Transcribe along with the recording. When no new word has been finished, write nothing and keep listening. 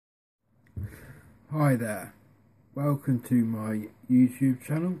Hi there, welcome to my YouTube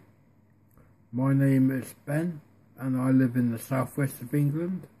channel. My name is Ben and I live in the southwest of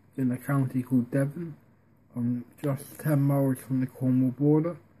England in a county called Devon. I'm just 10 miles from the Cornwall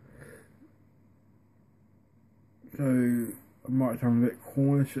border, so I might sound a bit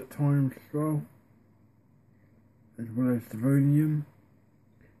Cornish at times as well as Devonian.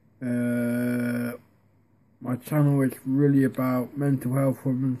 My channel is really about mental health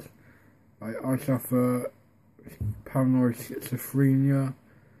problems. I suffer paranoid schizophrenia,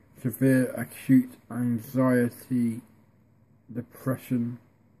 severe acute anxiety, depression.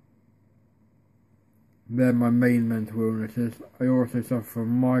 They're my main mental illnesses. I also suffer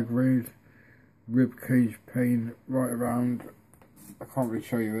from migraines, rib cage pain right around. I can't really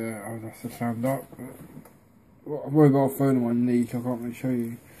show you there, I would have to stand up. But I've already got a phone on my knee, so I can't really show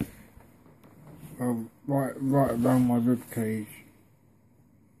you. Right around my rib cage.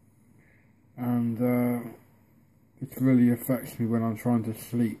 And it really affects me when I'm trying to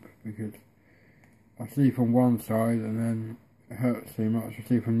sleep, because I sleep on one side and then it hurts so much. I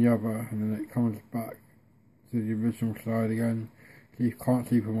sleep on the other and then it comes back to the original side again. So you can't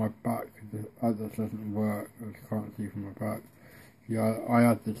sleep on my back because the other doesn't work. I just can't sleep on my back. Yeah, I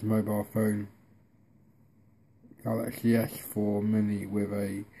had this mobile phone, Galaxy S4 Mini, with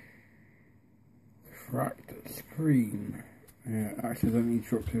a cracked screen. Yeah, accidentally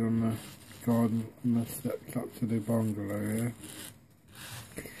dropped it on the garden on the steps up to the bungalow here.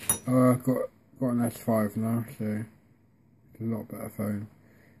 I've got an S5 now, so it's a lot better phone.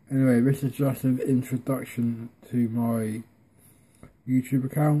 Anyway, this is just an introduction to my YouTube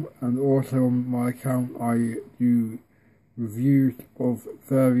account, and also on my account I do reviews of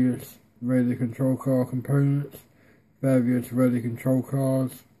various radio control car components, various radio control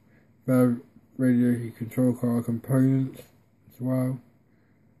cars, radio control car components as well.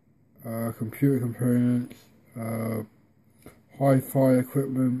 Computer components, hi-fi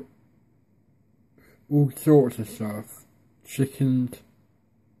equipment, all sorts of stuff. Chickens,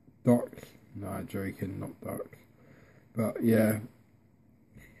 ducks, nah, joking, not ducks. But yeah,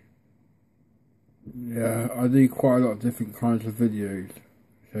 I do quite a lot of different kinds of videos.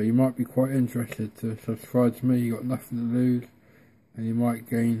 So you might be quite interested to subscribe to me. You got nothing to lose, and you might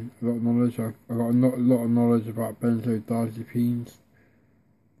gain a lot of knowledge. I've got a lot of knowledge about benzodiazepines,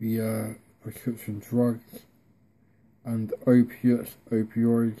 the prescription drugs, and opiates,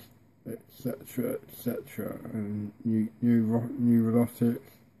 opioids, etc., and neurolotics,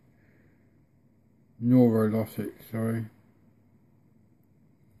 sorry,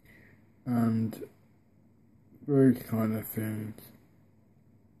 and those kind of things.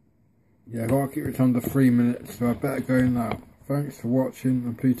 Yeah, I've got to keep it under 3 minutes, so I better go now. Thanks for watching,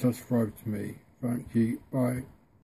 and please subscribe to me. Thank you, bye.